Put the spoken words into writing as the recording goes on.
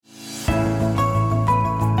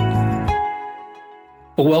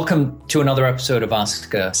Well, welcome to another episode of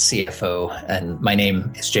Ask a CFO. And my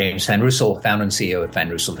name is James Van Russell, founder and CEO at Van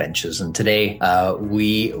Russell Ventures. And today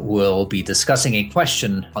we will be discussing a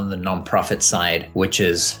question on the nonprofit side, which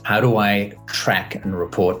is how do I track and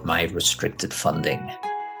report my restricted funding?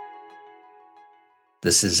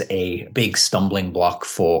 This is a big stumbling block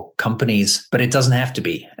for companies, but it doesn't have to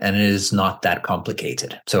be, and it is not that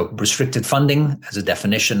complicated. So restricted funding, as a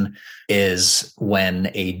definition, is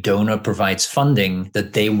when a donor provides funding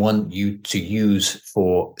that they want you to use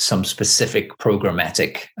for some specific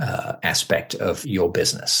programmatic aspect of your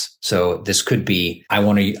business. So this could be, I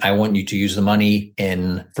want you to use the money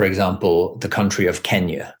in, for example, the country of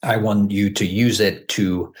Kenya. I want you to use it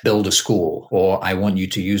to build a school, or I want you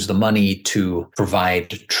to use the money to provide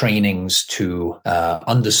trainings to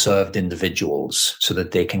underserved individuals so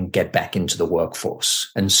that they can get back into the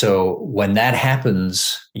workforce. And so when that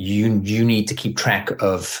happens, you need to keep track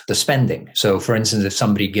of the spending. So for instance, if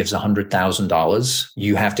somebody gives $100,000,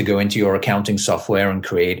 you have to go into your accounting software and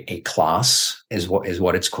create a class, is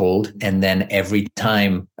what it's called. And then every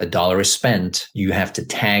time a dollar is spent, you have to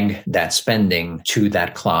tag that spending to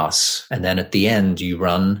that class. And then at the end, you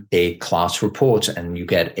run a class report and you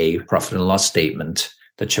get a profit and loss statement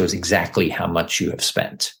that shows exactly how much you have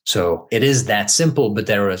spent. So it is that simple, but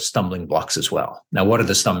there are stumbling blocks as well. Now, what are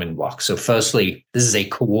the stumbling blocks? So firstly, this is a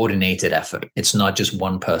coordinated effort. It's not just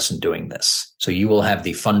one person doing this. So you will have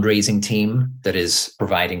the fundraising team that is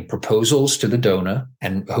providing proposals to the donor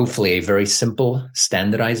and hopefully a very simple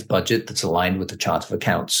standardized budget that's aligned with the chart of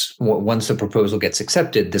accounts. Once the proposal gets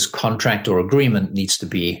accepted, this contract or agreement needs to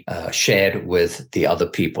be shared with the other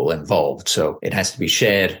people involved. So it has to be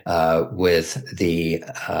shared with the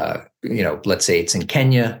let's say it's in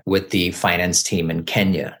Kenya, with the finance team in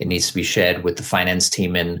Kenya. It needs to be shared with the finance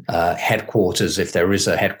team in headquarters, if there is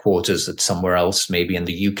a headquarters that's somewhere else, maybe in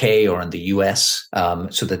the UK or in the US,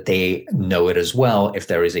 so that they know it as well if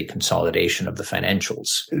there is a consolidation of the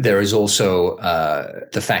financials. There is also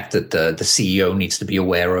the fact that the CEO needs to be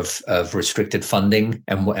aware of restricted funding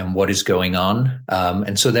and what is going on.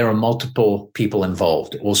 And so there are multiple people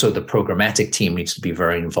involved. Also, the programmatic team needs to be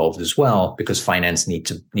very involved as well, because finance needs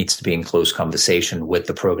to be in close conversation with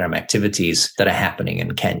the program activities that are happening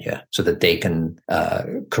in Kenya so that they can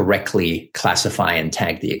correctly classify and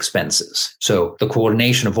tag the expenses. So the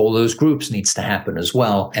coordination of all those groups needs to happen as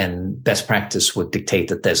well. And best practice would dictate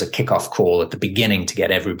that there's a kickoff call at the beginning to get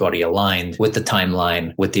everybody aligned with the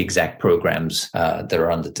timeline, with the exact programs that are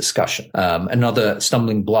under discussion. Another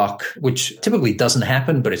stumbling block, which typically doesn't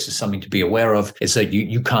happen, but it's just something to be aware of, is that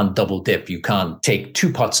you can't double dip. You can't take two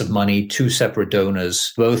pots of money, two separate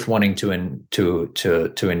donors, both wanting to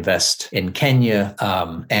invest in Kenya,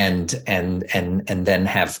 and then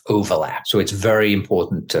have overlap. So it's very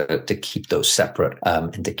important to keep those separate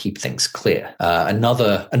and to keep things clear.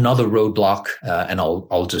 Another roadblock, and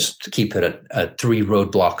I'll just keep it at three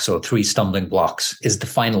roadblocks or three stumbling blocks, is the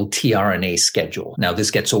final TR&A schedule. Now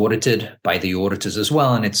this gets audited by the auditors as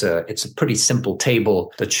well, and it's a pretty simple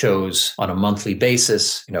table that shows on a monthly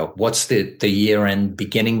basis, what's the year-end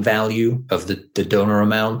beginning value of the donor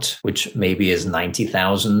amount, which maybe is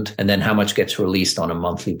 90,000, and then how much gets released on a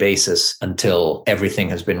monthly basis until everything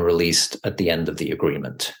has been released at the end of the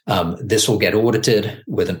agreement. This will get audited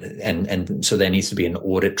and so there needs to be an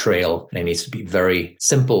audit trail, and it needs to be very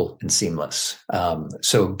simple and seamless.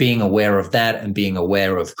 So being aware of that and being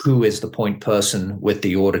aware of who is the point person with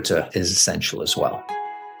the auditor is essential as well.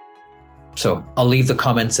 So I'll leave the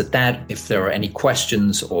comments at that. If there are any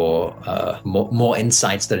questions or more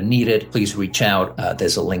insights that are needed, please reach out.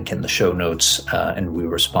 There's a link in the show notes, and we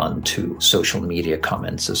respond to social media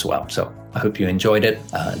comments as well. So I hope you enjoyed it.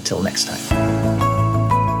 Until next time.